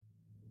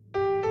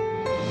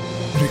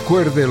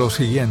Recuerde lo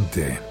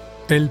siguiente: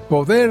 el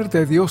poder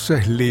de Dios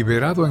es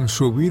liberado en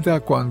su vida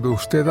cuando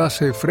usted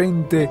hace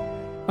frente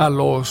a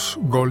los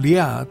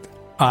Goliat,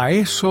 a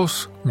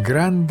esos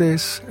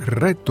grandes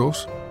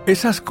retos,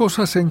 esas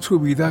cosas en su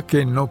vida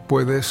que no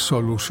puede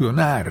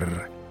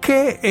solucionar.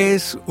 ¿Qué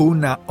es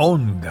una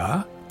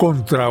onda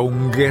contra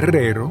un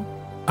guerrero,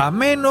 a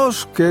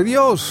menos que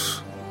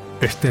Dios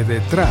esté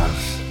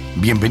detrás?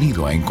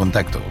 Bienvenido a En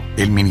Contacto,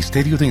 el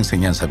Ministerio de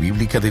Enseñanza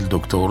Bíblica del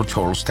Dr.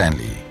 Charles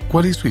Stanley.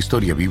 ¿Cuál es su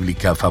historia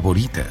bíblica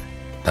favorita?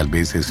 Tal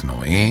vez es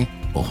Noé,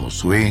 o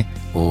Josué,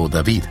 o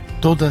David.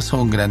 Todas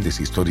son grandes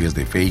historias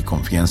de fe y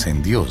confianza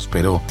en Dios,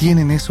 pero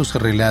 ¿tienen esos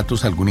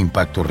relatos algún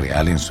impacto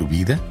real en su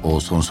vida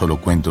o son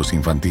solo cuentos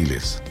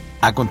infantiles?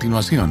 A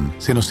continuación,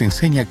 se nos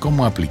enseña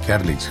cómo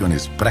aplicar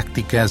lecciones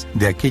prácticas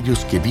de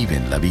aquellos que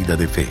viven la vida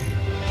de fe.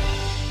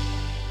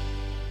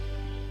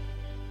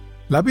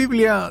 La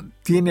Biblia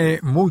tiene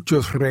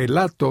muchos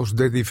relatos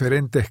de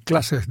diferentes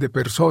clases de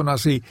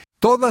personas y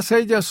todas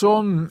ellas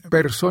son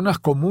personas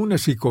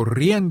comunes y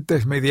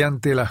corrientes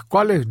mediante las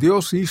cuales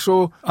Dios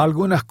hizo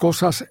algunas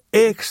cosas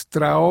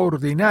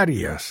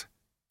extraordinarias.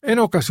 En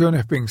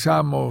ocasiones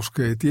pensamos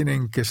que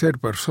tienen que ser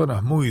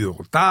personas muy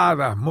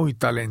dotadas, muy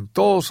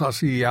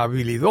talentosas y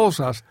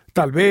habilidosas,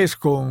 tal vez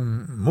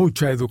con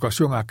mucha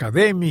educación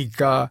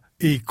académica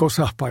y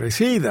cosas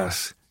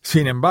parecidas.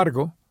 Sin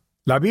embargo,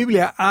 la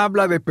Biblia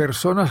habla de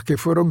personas que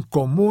fueron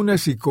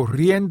comunes y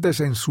corrientes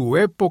en su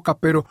época,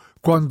 pero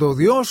cuando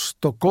Dios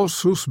tocó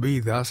sus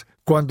vidas,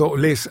 cuando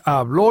les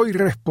habló y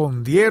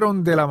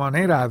respondieron de la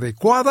manera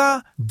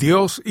adecuada,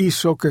 Dios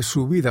hizo que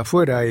su vida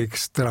fuera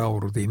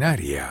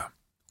extraordinaria.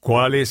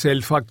 ¿Cuál es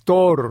el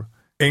factor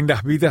en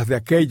las vidas de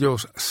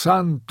aquellos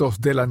santos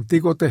del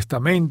Antiguo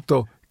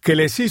Testamento que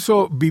les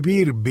hizo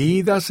vivir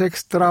vidas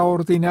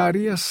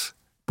extraordinarias?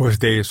 Pues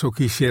de eso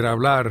quisiera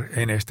hablar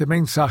en este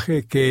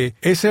mensaje, que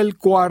es el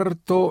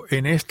cuarto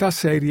en esta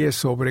serie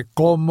sobre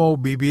cómo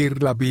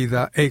vivir la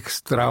vida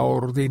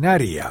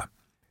extraordinaria.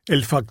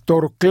 El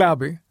factor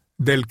clave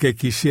del que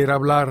quisiera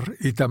hablar,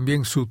 y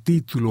también su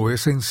título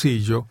es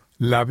sencillo: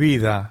 la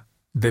vida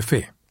de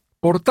fe.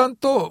 Por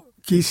tanto,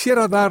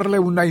 quisiera darle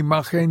una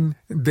imagen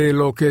de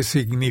lo que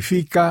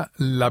significa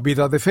la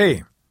vida de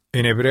fe.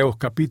 En Hebreos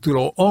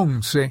capítulo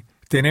 11,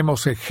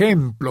 tenemos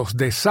ejemplos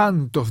de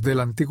santos del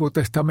Antiguo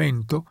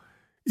Testamento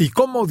y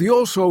cómo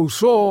Dios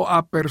usó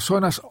a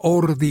personas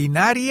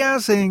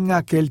ordinarias en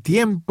aquel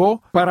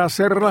tiempo para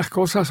hacer las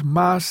cosas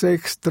más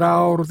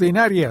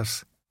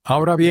extraordinarias.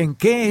 Ahora bien,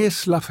 ¿qué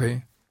es la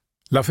fe?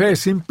 La fe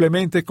es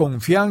simplemente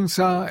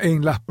confianza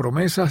en las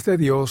promesas de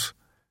Dios,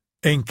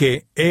 en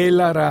que Él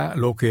hará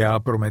lo que ha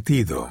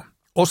prometido.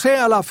 O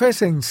sea, la fe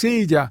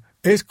sencilla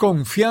es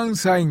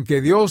confianza en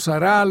que Dios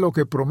hará lo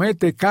que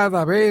promete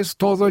cada vez,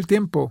 todo el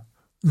tiempo.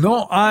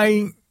 No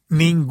hay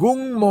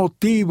ningún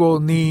motivo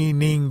ni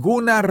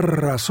ninguna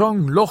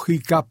razón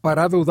lógica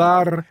para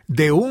dudar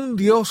de un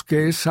Dios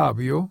que es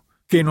sabio,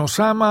 que nos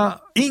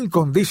ama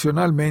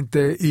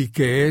incondicionalmente y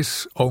que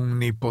es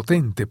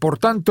omnipotente. Por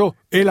tanto,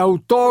 el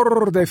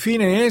autor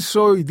define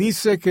eso y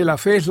dice que la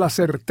fe es la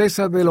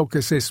certeza de lo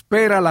que se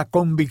espera, la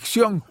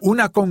convicción,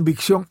 una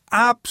convicción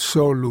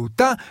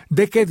absoluta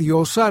de que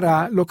Dios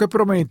hará lo que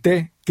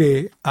promete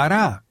que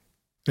hará.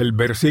 El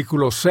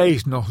versículo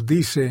 6 nos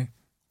dice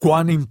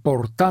cuán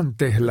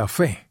importante es la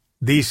fe.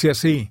 Dice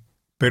así: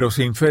 pero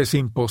sin fe es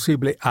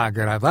imposible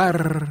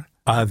agradar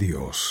a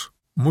Dios.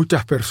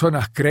 Muchas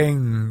personas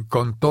creen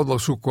con todo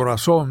su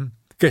corazón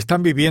que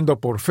están viviendo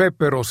por fe,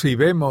 pero si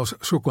vemos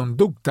su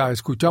conducta,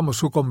 escuchamos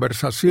su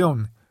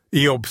conversación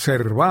y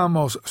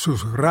observamos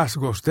sus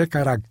rasgos de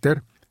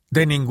carácter,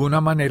 de ninguna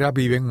manera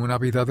viven una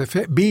vida de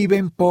fe.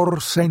 Viven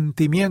por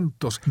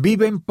sentimientos,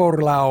 viven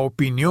por la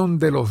opinión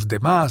de los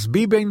demás,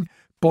 viven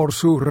por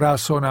su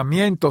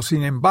razonamiento.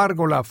 Sin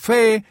embargo, la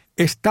fe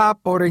está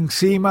por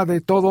encima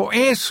de todo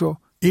eso.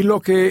 Y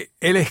lo que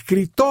el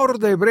escritor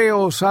de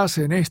Hebreos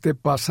hace en este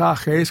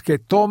pasaje es que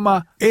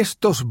toma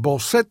estos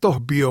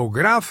bocetos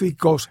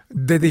biográficos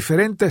de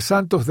diferentes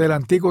santos del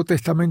Antiguo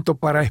Testamento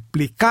para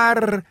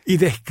explicar y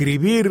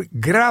describir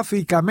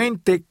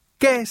gráficamente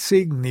qué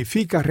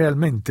significa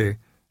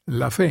realmente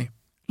la fe.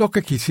 Lo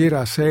que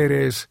quisiera hacer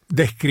es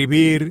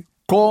describir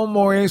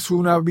cómo es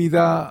una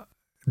vida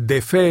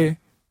de fe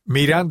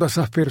mirando a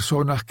esas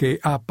personas que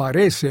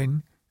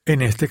aparecen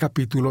en este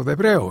capítulo de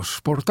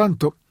Hebreos. Por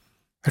tanto,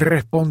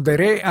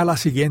 responderé a la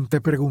siguiente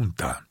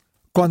pregunta: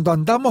 cuando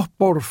andamos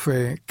por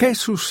fe, ¿qué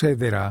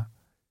sucederá?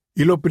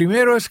 Y lo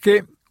primero es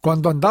que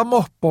cuando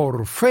andamos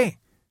por fe,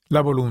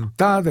 la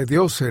voluntad de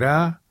Dios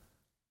será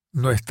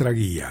nuestra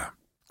guía.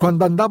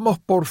 Cuando andamos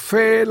por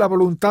fe, la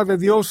voluntad de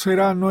Dios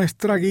será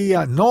nuestra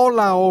guía, no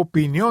la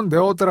opinión de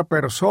otra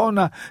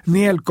persona,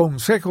 ni el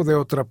consejo de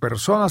otra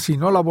persona,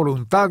 sino la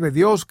voluntad de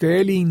Dios que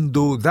Él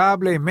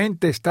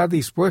indudablemente está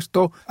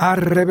dispuesto a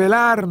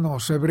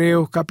revelarnos.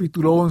 Hebreos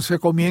capítulo 11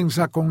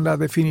 comienza con la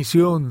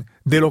definición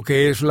de lo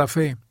que es la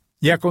fe,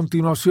 y a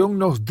continuación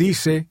nos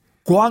dice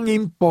cuán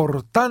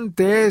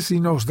importante es y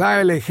nos da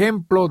el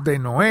ejemplo de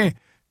Noé.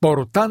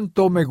 Por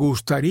tanto, me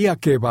gustaría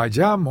que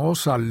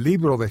vayamos al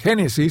libro de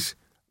Génesis,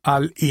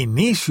 al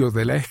inicio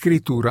de la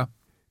Escritura,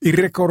 y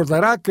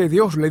recordará que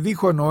Dios le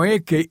dijo a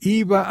Noé que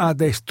iba a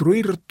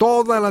destruir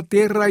toda la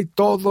tierra y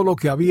todo lo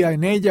que había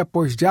en ella,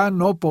 pues ya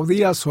no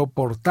podía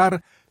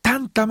soportar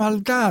tanta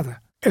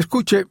maldad.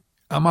 Escuche,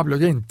 amable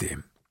oyente,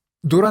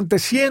 durante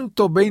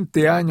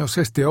 120 años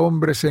este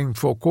hombre se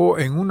enfocó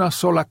en una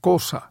sola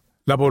cosa,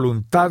 la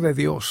voluntad de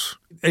Dios.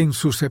 En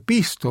sus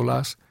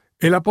epístolas,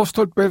 el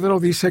apóstol Pedro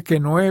dice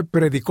que Noé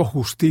predicó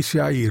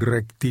justicia y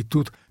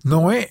rectitud.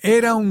 Noé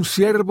era un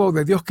siervo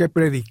de Dios que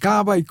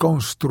predicaba y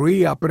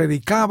construía,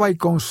 predicaba y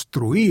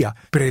construía,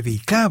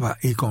 predicaba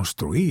y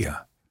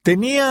construía.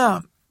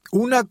 Tenía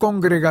una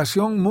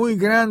congregación muy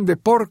grande.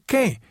 ¿Por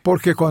qué?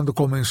 Porque cuando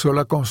comenzó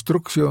la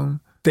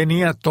construcción,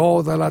 tenía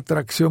toda la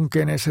atracción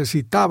que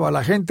necesitaba.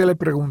 La gente le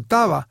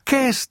preguntaba,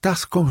 ¿qué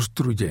estás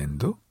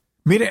construyendo?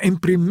 Mire, en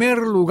primer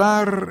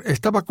lugar,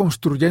 estaba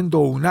construyendo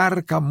un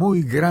arca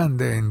muy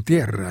grande en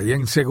tierra, y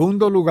en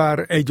segundo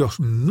lugar, ellos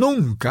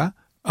nunca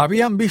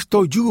habían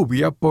visto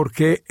lluvia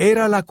porque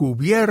era la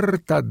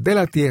cubierta de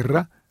la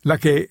tierra la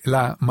que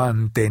la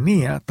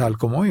mantenía tal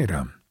como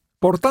era.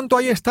 Por tanto,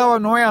 ahí estaba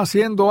Noé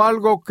haciendo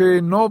algo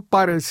que no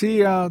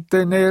parecía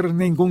tener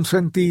ningún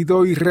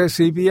sentido y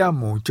recibía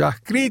muchas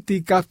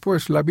críticas,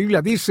 pues la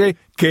Biblia dice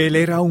que él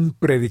era un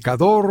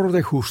predicador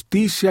de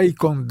justicia y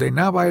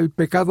condenaba el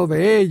pecado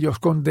de ellos,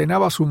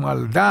 condenaba su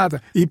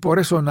maldad, y por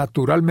eso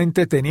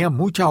naturalmente tenía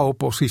mucha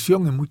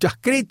oposición y muchas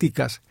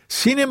críticas.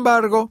 Sin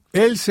embargo,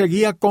 él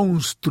seguía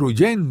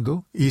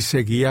construyendo y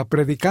seguía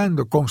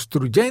predicando,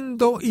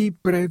 construyendo y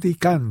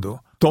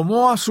predicando.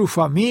 Tomó a su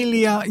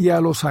familia y a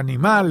los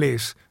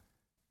animales.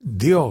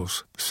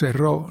 Dios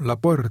cerró la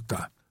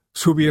puerta.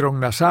 Subieron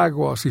las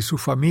aguas y su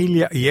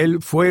familia y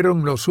él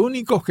fueron los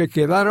únicos que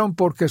quedaron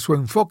porque su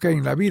enfoque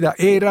en la vida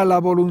era la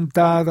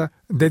voluntad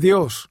de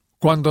Dios.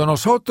 Cuando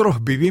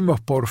nosotros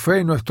vivimos por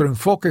fe, nuestro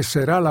enfoque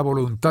será la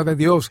voluntad de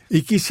Dios.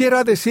 Y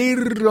quisiera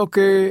decir lo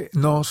que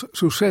nos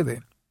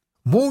sucede.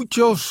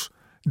 Muchos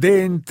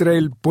de entre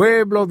el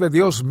pueblo de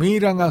Dios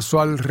miran a su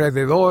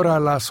alrededor a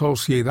la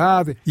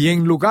sociedad y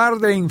en lugar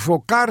de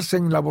enfocarse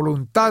en la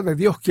voluntad de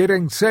Dios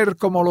quieren ser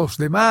como los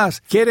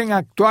demás, quieren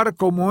actuar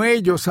como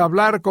ellos,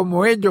 hablar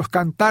como ellos,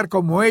 cantar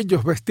como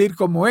ellos, vestir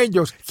como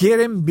ellos,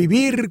 quieren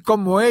vivir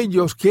como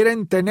ellos,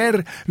 quieren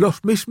tener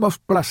los mismos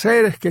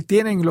placeres que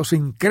tienen los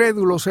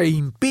incrédulos e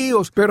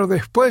impíos, pero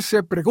después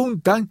se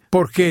preguntan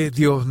por qué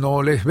Dios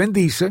no les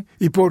bendice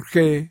y por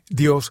qué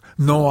Dios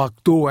no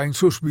actúa en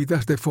sus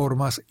vidas de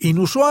formas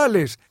inusuales.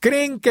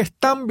 Creen que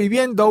están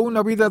viviendo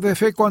una vida de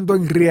fe cuando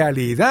en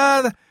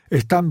realidad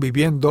están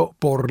viviendo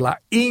por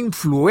la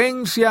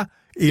influencia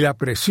y la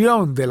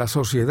presión de la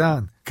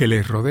sociedad que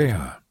les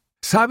rodea.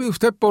 ¿Sabe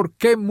usted por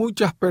qué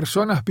muchas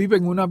personas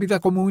viven una vida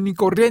común y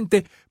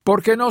corriente?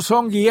 Porque no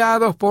son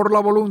guiados por la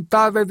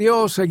voluntad de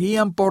Dios, se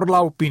guían por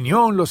la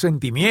opinión, los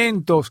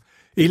sentimientos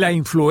y la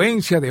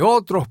influencia de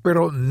otros,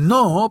 pero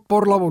no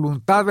por la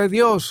voluntad de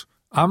Dios.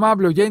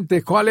 Amable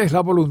oyente, ¿cuál es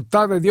la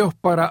voluntad de Dios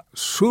para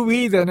su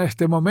vida en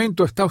este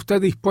momento? ¿Está usted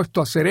dispuesto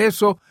a hacer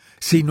eso?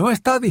 Si no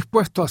está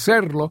dispuesto a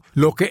hacerlo,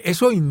 lo que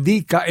eso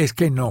indica es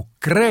que no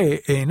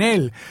cree en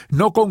Él,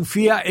 no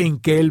confía en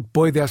que Él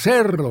puede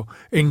hacerlo.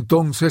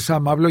 Entonces,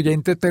 amable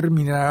oyente,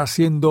 terminará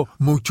siendo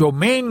mucho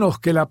menos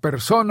que la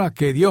persona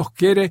que Dios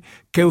quiere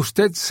que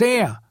usted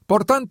sea.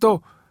 Por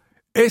tanto,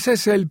 ese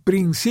es el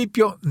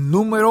principio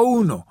número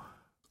 1.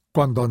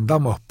 Cuando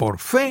andamos por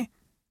fe,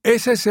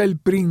 ese es el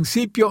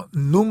principio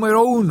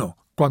número 1.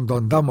 Cuando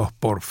andamos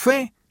por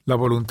fe, la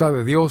voluntad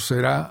de Dios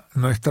será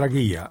nuestra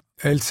guía.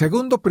 El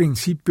segundo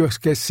principio es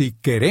que si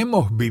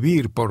queremos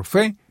vivir por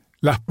fe,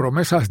 las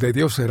promesas de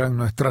Dios serán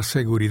nuestra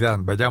seguridad.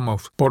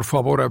 Vayamos, por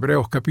favor, a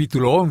Hebreos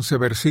capítulo 11,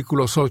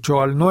 versículos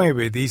 8 al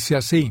 9. Dice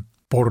así: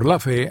 Por la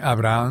fe,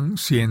 Abraham,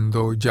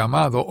 siendo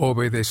llamado,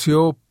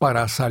 obedeció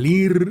para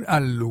salir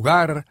al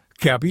lugar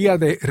que había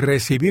de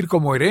recibir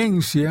como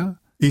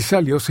herencia y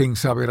salió sin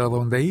saber a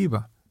dónde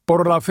iba.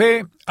 Por la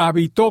fe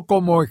habitó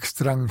como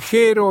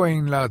extranjero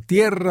en la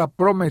tierra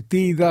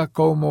prometida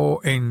como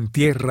en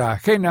tierra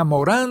ajena,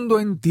 morando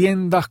en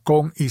tiendas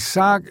con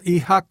Isaac y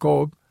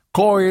Jacob,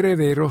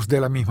 coherederos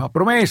de la misma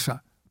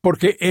promesa,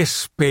 porque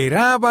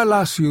esperaba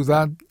la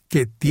ciudad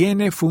que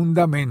tiene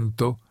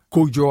fundamento,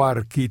 cuyo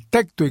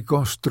arquitecto y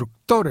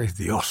constructor es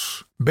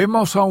Dios.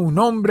 Vemos a un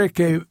hombre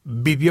que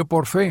vivió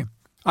por fe.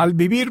 Al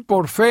vivir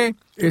por fe,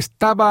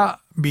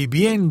 estaba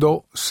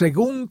viviendo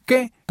según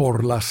que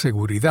por la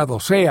seguridad, o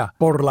sea,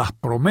 por las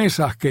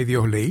promesas que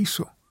Dios le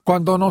hizo.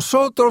 Cuando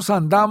nosotros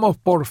andamos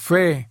por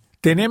fe,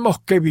 tenemos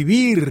que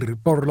vivir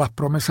por las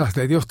promesas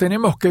de Dios,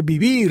 tenemos que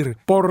vivir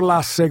por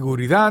la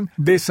seguridad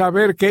de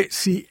saber que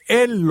si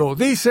Él lo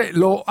dice,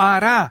 lo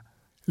hará.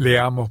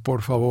 Leamos,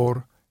 por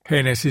favor,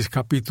 Génesis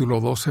capítulo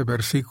 12,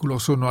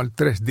 versículos 1 al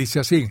 3, dice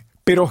así: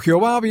 Pero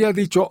Jehová había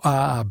dicho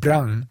a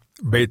Abraham: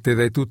 Vete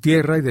de tu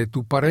tierra y de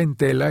tu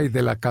parentela y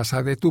de la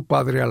casa de tu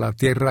padre a la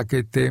tierra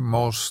que te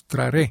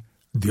mostraré.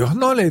 Dios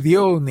no le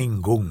dio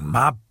ningún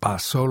mapa,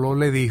 solo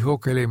le dijo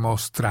que le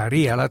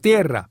mostraría la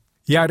tierra.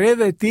 y haré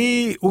de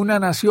ti una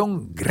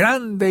nación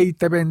grande y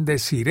te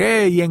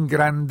bendeciré y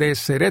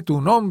engrandeceré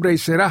tu nombre y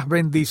serás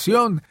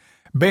bendición.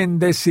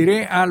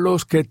 Bendeciré a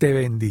los que te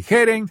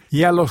bendijeren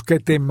y a los que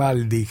te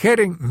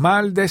maldijeren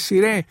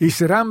maldeciré y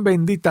serán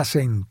benditas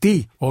en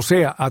ti, o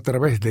sea, a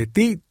través de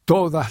ti,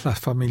 todas las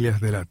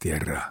familias de la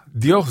tierra.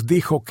 Dios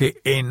dijo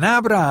que en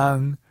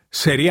Abraham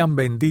serían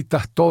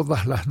benditas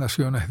todas las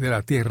naciones de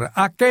la tierra.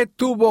 ¿A qué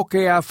tuvo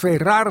que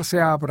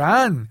aferrarse a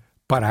Abraham?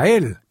 Para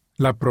él,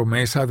 la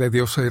promesa de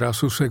Dios era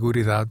su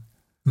seguridad.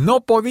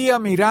 No podía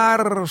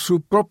mirar su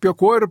propio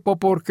cuerpo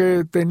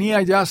porque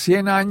tenía ya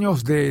 100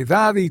 años de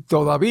edad y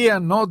todavía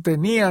no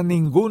tenía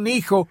ningún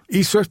hijo,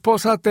 y su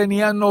esposa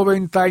tenía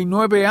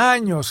 99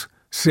 años.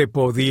 ¿Se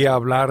podía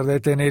hablar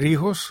de tener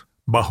hijos?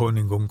 Bajo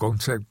ningún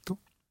concepto.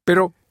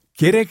 Pero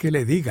quiere que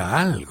le diga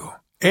algo.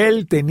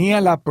 Él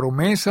tenía la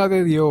promesa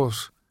de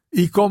Dios,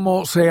 y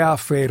como se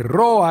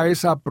aferró a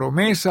esa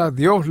promesa,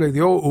 Dios le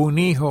dio un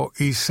hijo,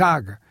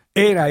 Isaac.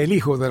 Era el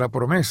hijo de la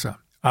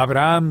promesa.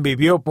 Abraham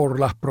vivió por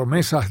las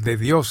promesas de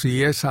Dios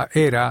y esa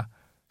era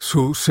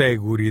su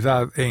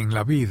seguridad en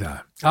la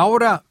vida.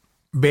 Ahora,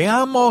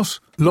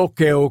 veamos lo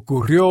que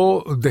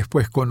ocurrió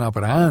después con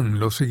Abraham.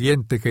 Lo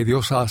siguiente que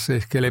Dios hace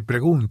es que le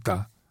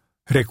pregunta,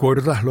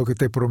 ¿recuerdas lo que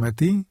te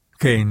prometí?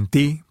 Que en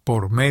ti,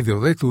 por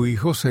medio de tu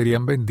hijo,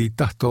 serían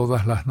benditas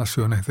todas las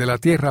naciones de la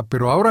tierra.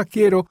 Pero ahora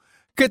quiero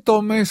que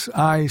tomes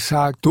a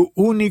Isaac, tu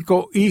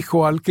único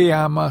hijo al que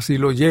amas, y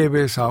lo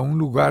lleves a un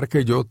lugar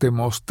que yo te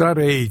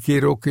mostraré, y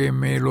quiero que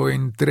me lo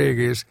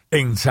entregues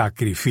en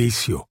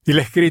sacrificio. Y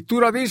la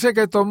Escritura dice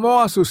que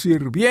tomó a sus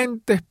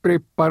sirvientes,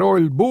 preparó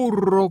el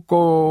burro,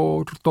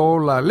 cortó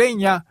la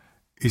leña,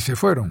 y se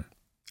fueron.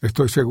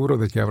 Estoy seguro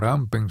de que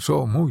Abraham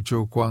pensó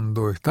mucho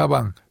cuando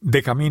estaban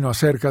de camino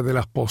acerca de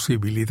las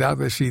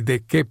posibilidades y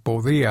de qué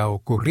podría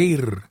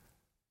ocurrir.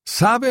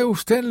 ¿Sabe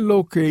usted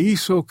lo que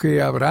hizo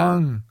que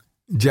Abraham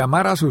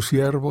llamar a sus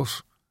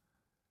siervos?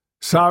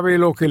 ¿Sabe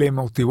lo que le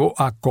motivó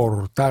a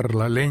cortar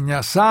la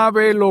leña?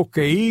 ¿Sabe lo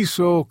que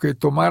hizo que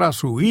tomara a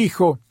su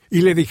hijo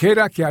y le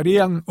dijera que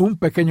harían un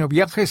pequeño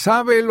viaje?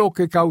 ¿Sabe lo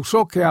que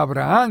causó que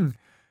Abraham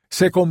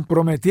se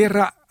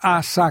comprometiera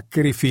a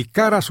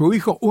sacrificar a su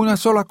hijo? Una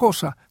sola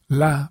cosa,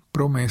 la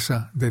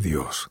promesa de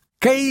Dios.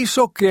 ¿Qué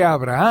hizo que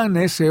Abraham,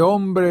 ese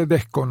hombre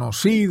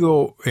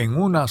desconocido en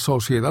una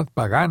sociedad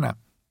pagana,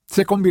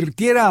 se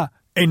convirtiera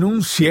en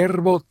un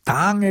siervo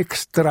tan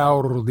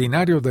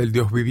extraordinario del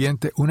Dios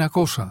viviente? Una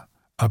cosa,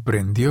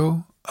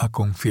 aprendió a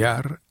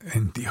confiar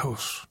en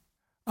Dios.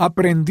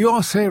 Aprendió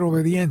a ser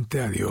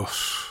obediente a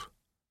Dios.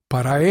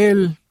 Para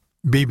él,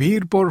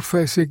 vivir por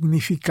fe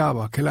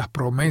significaba que las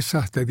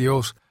promesas de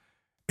Dios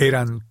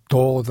eran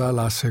toda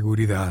la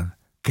seguridad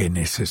que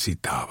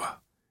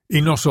necesitaba.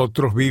 Y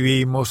nosotros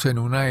vivimos en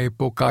una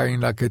época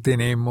en la que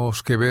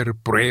tenemos que ver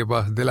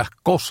pruebas de las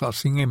cosas.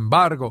 Sin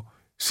embargo,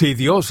 si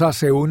Dios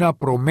hace una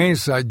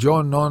promesa,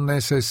 yo no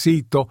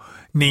necesito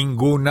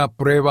ninguna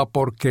prueba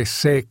porque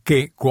sé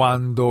que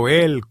cuando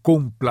Él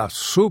cumpla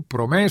su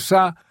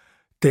promesa,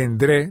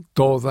 tendré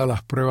todas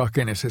las pruebas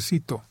que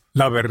necesito.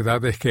 La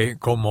verdad es que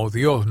como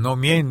Dios no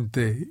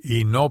miente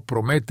y no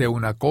promete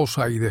una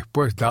cosa y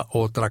después da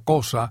otra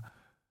cosa,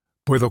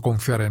 puedo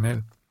confiar en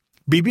Él.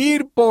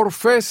 Vivir por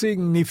fe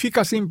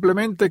significa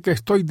simplemente que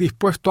estoy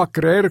dispuesto a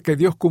creer que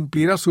Dios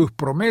cumplirá sus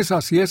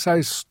promesas y esa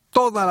es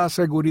toda la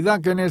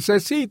seguridad que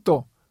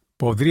necesito.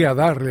 Podría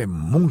darle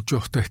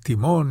muchos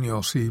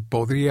testimonios y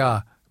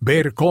podría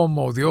ver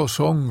cómo Dios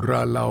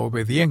honra la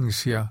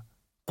obediencia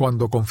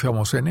cuando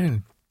confiamos en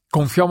Él.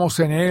 Confiamos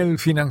en Él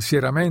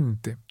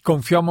financieramente,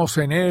 confiamos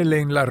en Él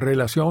en las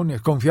relaciones,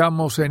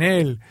 confiamos en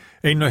Él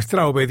en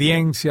nuestra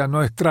obediencia.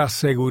 Nuestra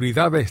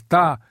seguridad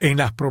está en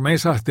las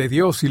promesas de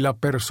Dios y la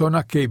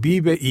persona que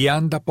vive y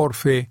anda por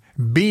fe,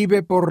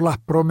 vive por las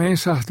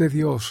promesas de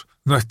Dios.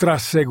 Nuestra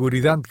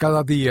seguridad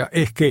cada día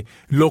es que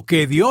lo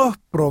que Dios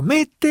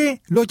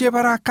promete lo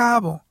llevará a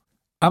cabo.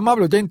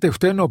 Amable oyente,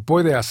 usted no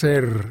puede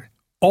hacer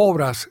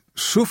obras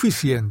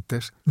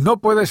suficientes,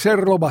 no puede ser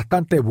lo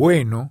bastante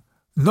bueno,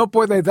 no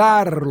puede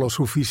dar lo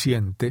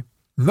suficiente,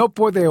 no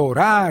puede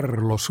orar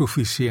lo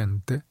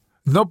suficiente,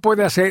 no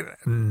puede hacer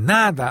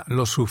nada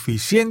lo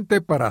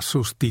suficiente para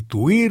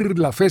sustituir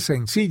la fe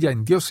sencilla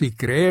en Dios y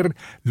creer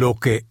lo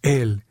que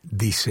Él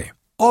dice.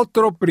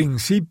 Otro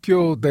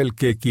principio del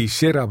que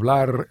quisiera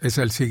hablar es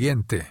el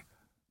siguiente.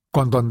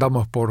 Cuando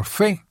andamos por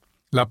fe,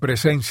 la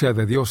presencia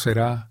de Dios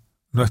será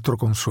nuestro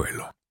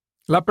consuelo.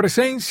 La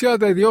presencia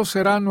de Dios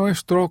será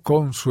nuestro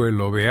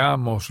consuelo.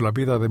 Veamos la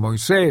vida de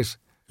Moisés.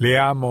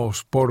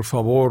 Leamos, por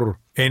favor,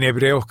 en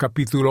Hebreos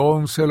capítulo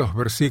 11, los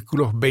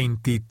versículos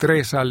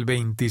 23 al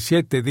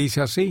 27,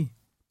 dice así.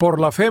 Por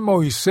la fe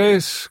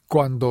Moisés,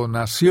 cuando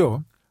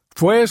nació,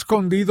 fue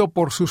escondido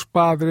por sus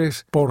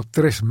padres por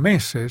 3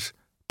 meses,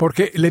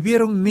 porque le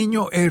vieron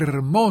niño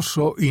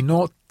hermoso y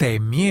no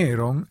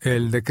temieron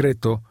el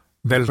decreto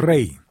del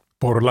rey.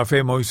 Por la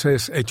fe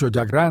Moisés, hecho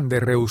ya grande,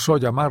 rehusó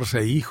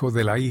llamarse hijo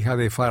de la hija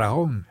de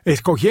Faraón,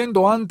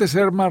 escogiendo antes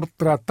ser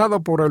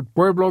maltratado por el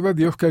pueblo de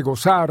Dios que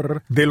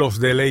gozar de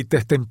los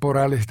deleites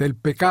temporales del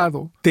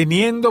pecado,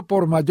 teniendo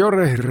por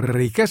mayores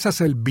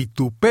riquezas el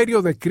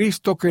vituperio de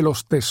Cristo que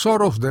los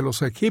tesoros de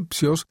los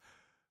egipcios,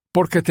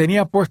 porque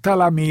tenía puesta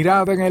la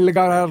mirada en el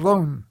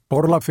galardón.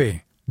 Por la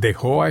fe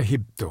dejó a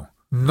Egipto,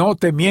 no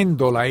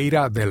temiendo la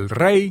ira del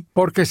rey,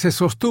 porque se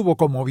sostuvo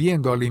como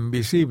viendo al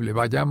invisible.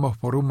 Vayamos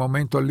por un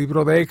momento al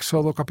libro de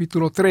Éxodo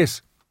capítulo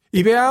 3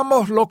 y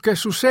veamos lo que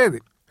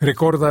sucede.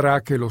 Recordará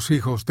que los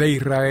hijos de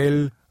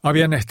Israel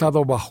habían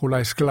estado bajo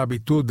la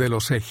esclavitud de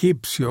los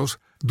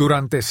egipcios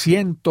durante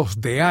cientos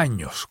de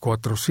años,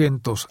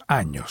 400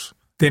 años.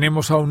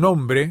 Tenemos a un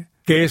hombre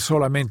que es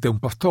solamente un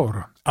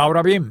pastor.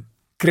 Ahora bien,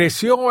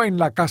 creció en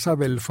la casa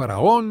del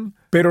faraón,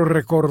 pero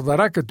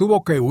recordará que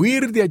tuvo que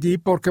huir de allí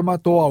porque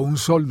mató a un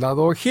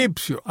soldado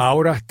egipcio.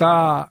 Ahora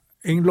está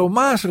en lo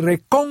más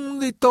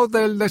recóndito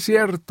del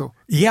desierto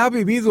y ha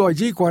vivido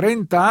allí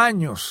 40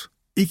 años.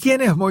 ¿Y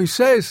quién es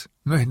Moisés?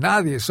 No es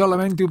nadie,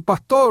 solamente un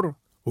pastor.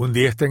 Un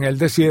día está en el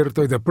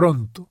desierto y de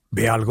pronto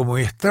ve algo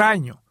muy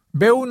extraño.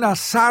 Ve una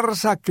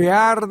zarza que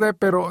arde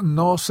pero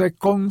no se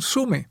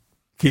consume.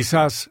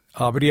 Quizás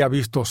habría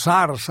visto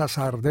zarzas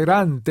arder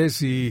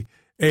antes y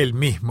él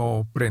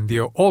mismo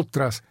prendió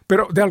otras,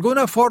 pero de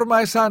alguna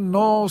forma esa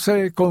no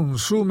se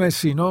consume,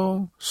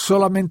 sino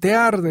solamente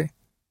arde.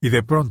 Y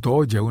de pronto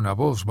oye una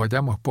voz.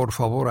 Vayamos por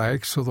favor a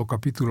Éxodo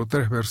capítulo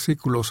 3,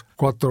 versículos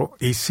 4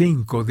 y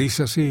 5.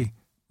 Dice así: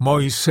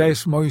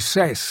 Moisés,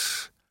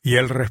 Moisés. Y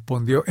él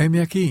respondió: heme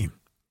aquí.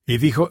 Y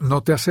dijo: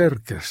 no te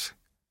acerques.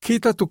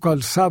 Quita tu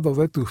calzado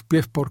de tus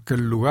pies, porque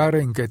el lugar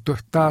en que tú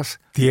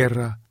estás,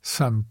 tierra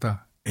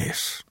santa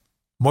es.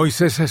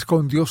 Moisés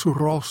escondió su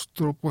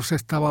rostro, pues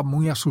estaba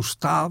muy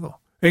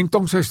asustado.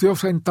 Entonces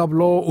Dios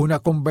entabló una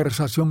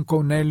conversación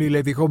con él y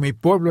le dijo: mi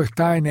pueblo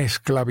está en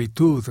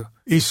esclavitud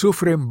y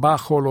sufren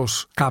bajo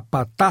los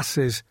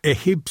capataces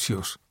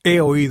egipcios. He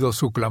oído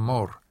su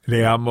clamor.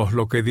 Leamos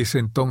lo que dice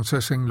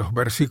entonces en los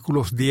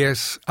versículos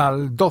 10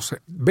 al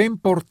 12. Ven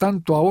por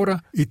tanto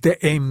ahora y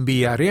te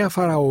enviaré a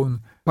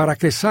Faraón para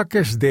que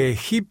saques de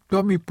Egipto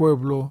a mi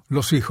pueblo,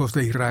 los hijos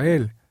de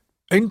Israel.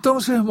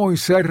 Entonces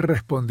Moisés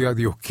respondió a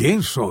Dios: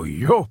 ¿quién soy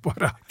yo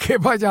para que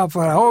vaya a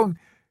Faraón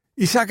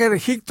y saque de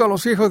Egipto a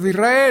los hijos de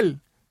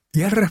Israel?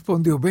 Y él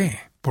respondió: ve,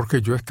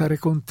 porque yo estaré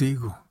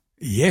contigo,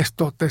 y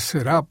esto te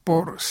será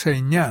por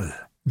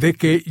señal de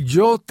que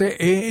yo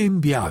te he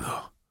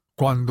enviado.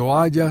 Cuando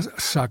hayas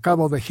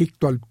sacado de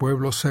Egipto al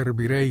pueblo,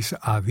 serviréis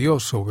a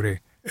Dios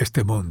sobre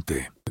este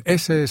monte.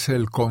 Ese es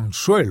el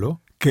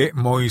consuelo que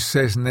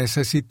Moisés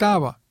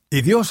necesitaba,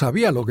 y Dios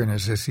sabía lo que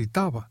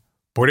necesitaba.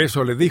 Por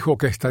eso le dijo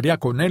que estaría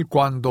con él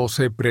cuando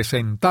se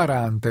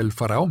presentara ante el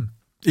faraón.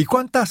 ¿Y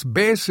cuántas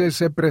veces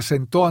se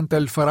presentó ante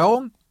el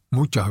faraón?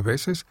 Muchas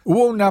veces.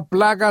 Hubo una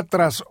plaga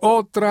tras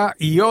otra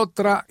y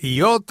otra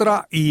y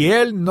otra, y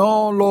él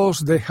no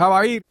los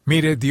dejaba ir.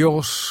 Mire,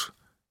 Dios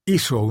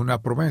hizo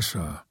una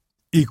promesa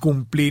y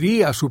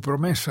cumpliría su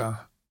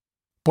promesa.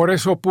 Por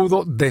eso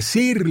pudo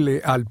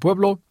decirle al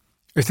pueblo: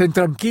 estén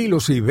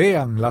tranquilos y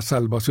vean la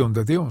salvación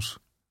de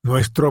Dios.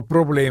 Nuestro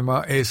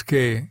problema es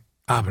que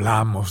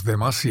hablamos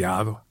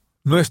demasiado.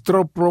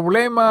 Nuestro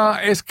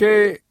problema es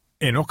que,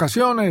 en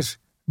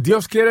ocasiones,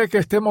 Dios quiere que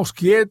estemos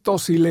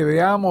quietos y le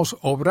veamos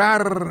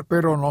obrar,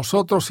 pero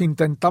nosotros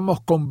intentamos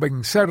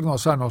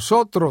convencernos a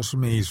nosotros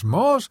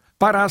mismos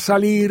para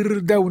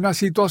salir de una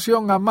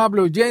situación.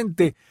 Amable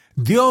oyente,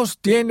 Dios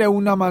tiene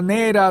una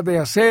manera de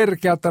hacer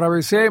que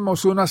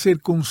atravesemos una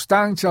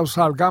circunstancia o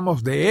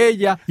salgamos de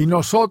ella, y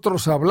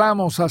nosotros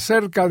hablamos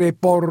acerca de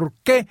por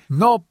qué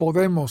no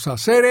podemos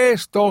hacer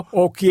esto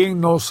o quién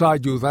nos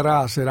ayudará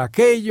a hacer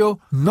aquello.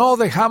 No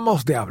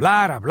dejamos de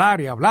hablar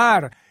y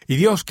hablar, y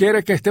Dios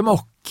quiere que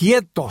estemos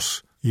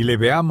quietos y le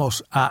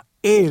veamos a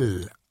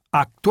Él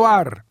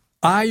actuar.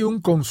 Hay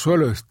un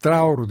consuelo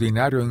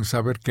extraordinario en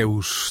saber que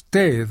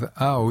usted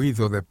ha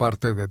oído de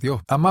parte de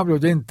Dios. Amable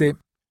oyente,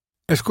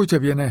 escuche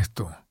bien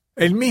esto.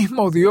 El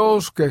mismo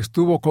Dios que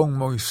estuvo con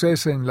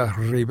Moisés en las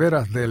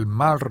riberas del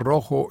Mar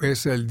Rojo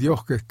es el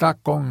Dios que está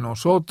con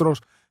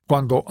nosotros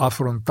cuando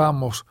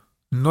afrontamos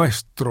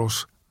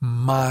nuestros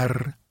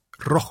Mar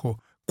Rojo,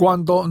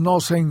 cuando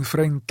nos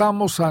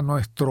enfrentamos a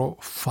nuestro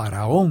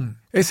faraón.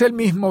 Es el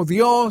mismo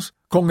Dios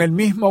con el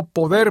mismo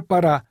poder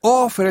para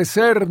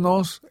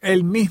ofrecernos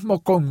el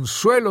mismo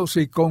consuelo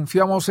si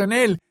confiamos en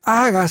Él.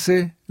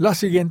 Hágase la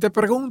siguiente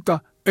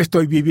pregunta: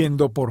 ¿estoy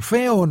viviendo por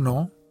fe o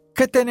no?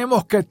 ¿Qué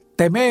tenemos que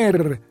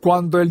temer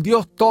cuando el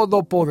Dios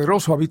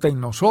Todopoderoso habita en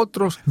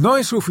nosotros? ¿No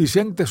es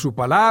suficiente su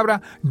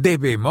palabra?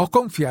 Debemos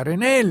confiar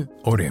en Él.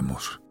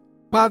 Oremos.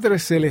 Padre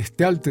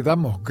Celestial, te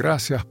damos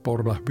gracias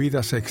por las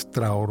vidas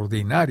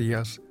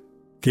extraordinarias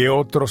que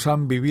otros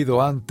han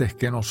vivido antes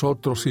que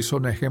nosotros y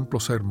son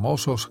ejemplos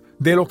hermosos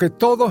de lo que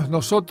todos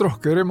nosotros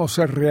queremos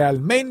ser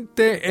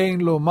realmente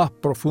en lo más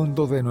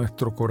profundo de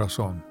nuestro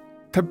corazón.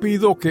 Te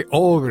pido que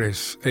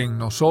obres en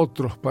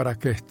nosotros para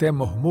que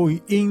estemos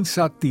muy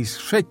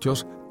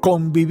insatisfechos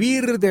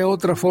convivir de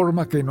otra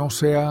forma que no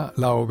sea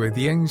la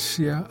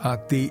obediencia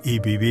a ti y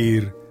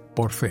vivir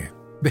por fe.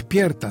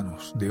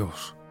 Despiértanos,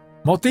 Dios.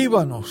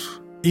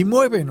 Motívanos y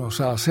muévenos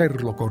a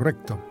hacer lo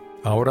correcto.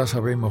 Ahora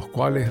sabemos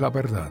cuál es la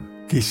verdad.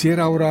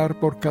 Quisiera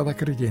orar por cada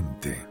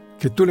creyente,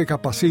 que tú le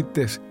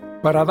capacites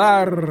para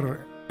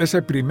dar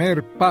ese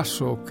primer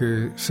paso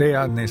que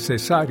sea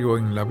necesario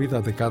en la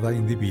vida de cada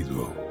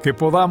individuo. Que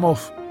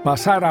podamos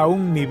pasar a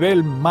un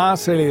nivel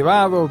más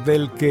elevado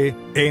del que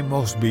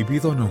hemos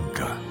vivido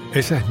nunca.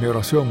 Esa es mi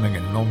oración en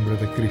el nombre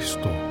de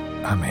Cristo.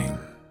 Amén.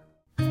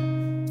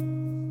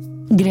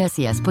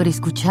 Gracias por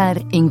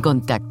escuchar En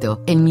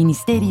Contacto, el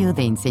Ministerio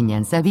de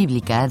Enseñanza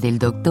Bíblica del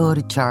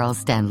Dr. Charles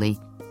Stanley.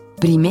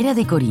 Primera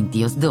de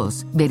Corintios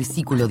 2,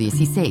 versículo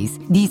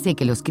 16, dice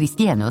que los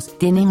cristianos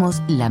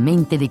tenemos la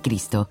mente de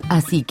Cristo,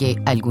 así que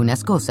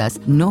algunas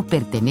cosas no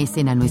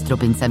pertenecen a nuestro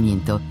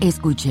pensamiento.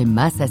 Escuche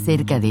más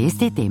acerca de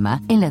este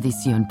tema en la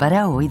edición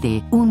para hoy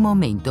de Un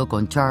Momento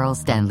con Charles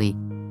Stanley.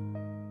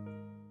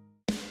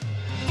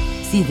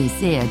 Si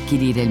desea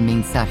adquirir el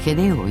mensaje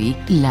de hoy,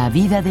 La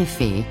Vida de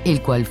Fe,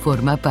 el cual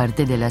forma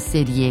parte de la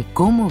serie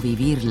Cómo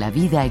Vivir la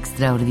Vida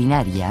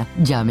Extraordinaria,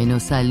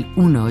 llámenos al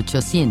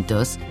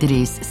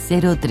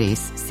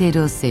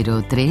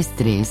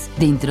 1-800-303-0033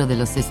 dentro de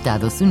los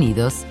Estados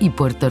Unidos y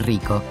Puerto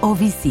Rico o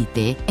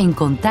visite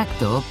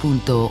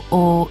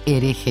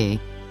encontacto.org.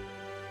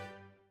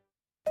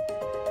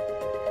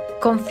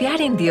 Confiar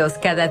en Dios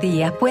cada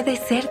día puede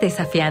ser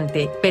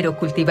desafiante, pero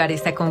cultivar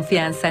esta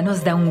confianza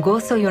nos da un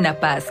gozo y una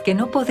paz que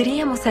no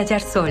podríamos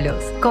hallar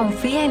solos.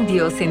 Confía en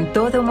Dios en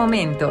todo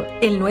momento.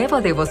 El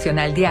nuevo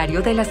devocional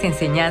diario de las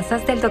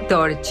enseñanzas del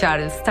Dr.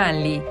 Charles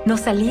Stanley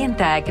nos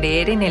alienta a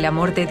creer en el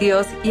amor de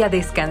Dios y a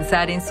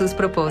descansar en sus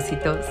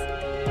propósitos.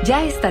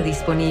 Ya está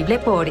disponible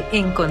por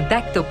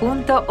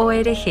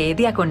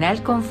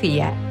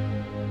encontacto.org/confía.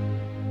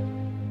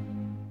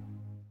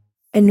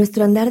 En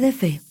nuestro andar de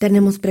fe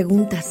tenemos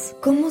preguntas.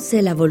 ¿Cómo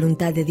sé la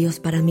voluntad de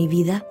Dios para mi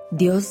vida?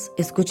 ¿Dios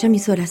escucha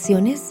mis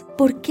oraciones?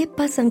 ¿Por qué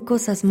pasan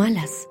cosas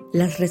malas?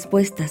 Las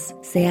respuestas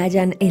se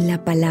hallan en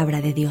la palabra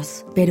de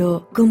Dios.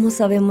 Pero, ¿cómo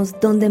sabemos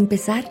dónde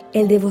empezar?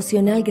 El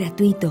devocional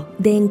gratuito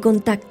de En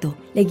Contacto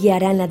le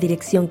guiará en la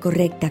dirección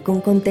correcta con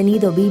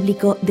contenido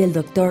bíblico del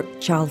Dr.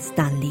 Charles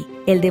Stanley.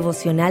 El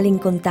devocional En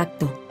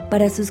Contacto.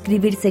 Para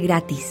suscribirse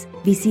gratis,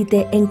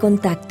 visite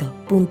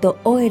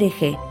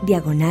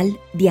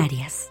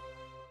encontacto.org/diarias.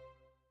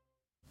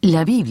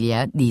 La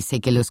Biblia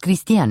dice que los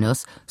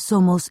cristianos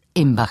somos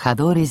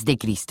embajadores de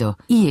Cristo,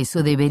 y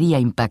eso debería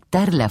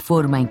impactar la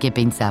forma en que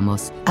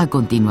pensamos. A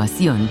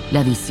continuación,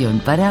 la edición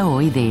para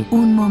hoy de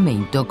Un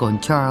Momento con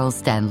Charles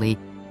Stanley.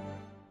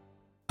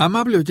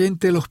 Amable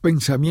oyente, los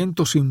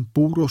pensamientos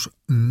impuros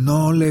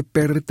no le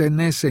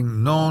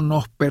pertenecen, no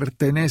nos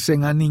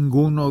pertenecen a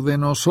ninguno de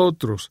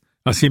nosotros.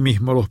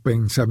 Asimismo, los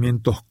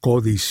pensamientos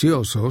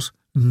codiciosos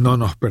no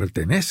nos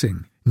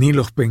pertenecen. Ni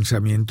los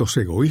pensamientos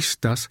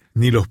egoístas,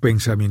 ni los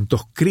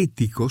pensamientos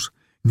críticos,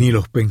 ni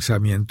los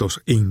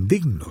pensamientos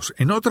indignos.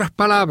 En otras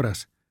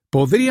palabras,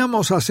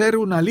 podríamos hacer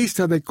una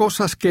lista de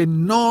cosas que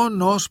no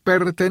nos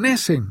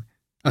pertenecen.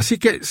 Así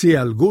que si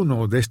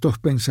alguno de estos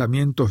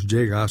pensamientos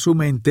llega a su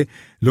mente,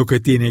 lo que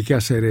tiene que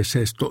hacer es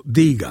esto: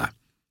 diga,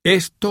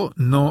 esto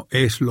no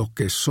es lo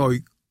que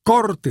soy,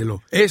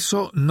 córtelo,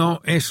 eso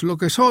no es lo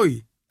que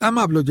soy.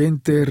 Amable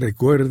oyente,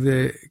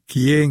 recuerde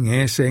quién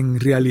es en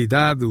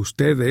realidad.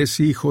 Usted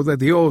es hijo de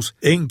Dios,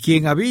 en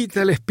quien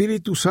habita el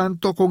Espíritu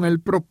Santo con el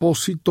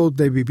propósito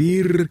de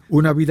vivir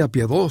una vida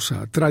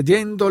piadosa,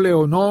 trayéndole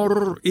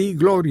honor y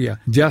gloria,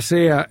 ya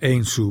sea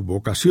en su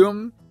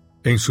vocación,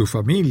 en su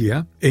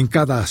familia, en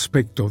cada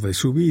aspecto de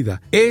su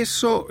vida.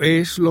 Eso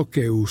es lo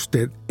que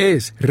usted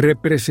es.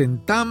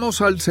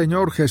 Representamos al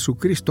Señor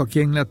Jesucristo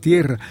aquí en la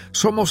tierra.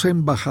 Somos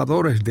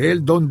embajadores de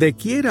Él donde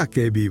quiera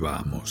que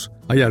vivamos.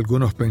 Hay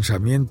algunos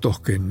pensamientos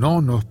que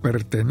no nos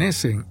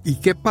pertenecen. ¿Y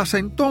qué pasa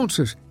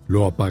entonces?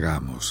 Lo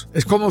apagamos.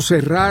 Es como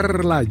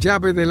cerrar la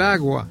llave del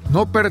agua.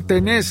 No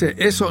pertenece,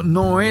 eso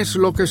no es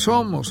lo que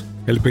somos.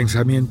 El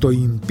pensamiento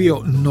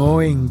impío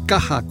no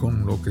encaja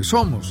con lo que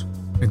somos.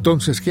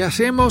 Entonces, ¿qué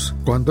hacemos?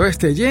 Cuando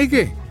éste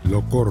llegue,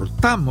 lo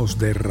cortamos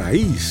de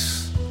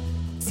raíz.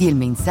 Si el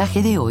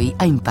mensaje de hoy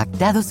ha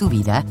impactado su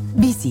vida,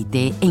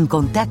 visite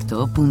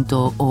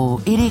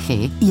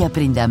encontacto.org y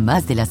aprenda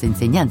más de las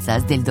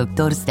enseñanzas del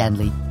Dr.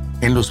 Stanley.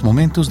 En los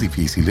momentos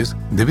difíciles,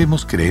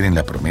 debemos creer en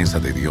la promesa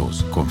de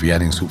Dios,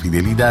 confiar en su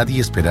fidelidad y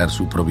esperar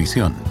su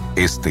provisión.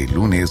 Este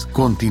lunes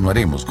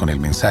continuaremos con el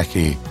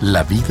mensaje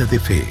La Vida de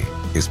Fe.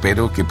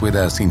 Espero que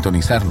pueda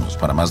sintonizarnos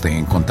para más de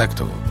En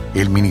Contacto,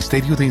 el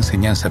Ministerio de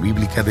Enseñanza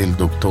Bíblica del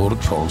Dr.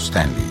 Charles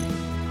Stanley.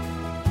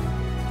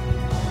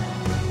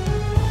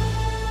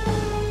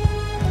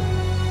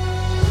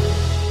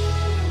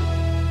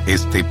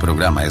 Este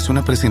programa es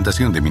una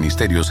presentación de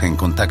Ministerios En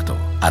Contacto,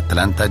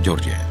 Atlanta,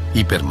 Georgia,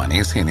 y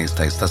permanece en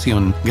esta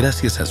estación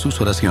gracias a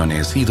sus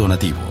oraciones y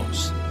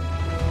donativos.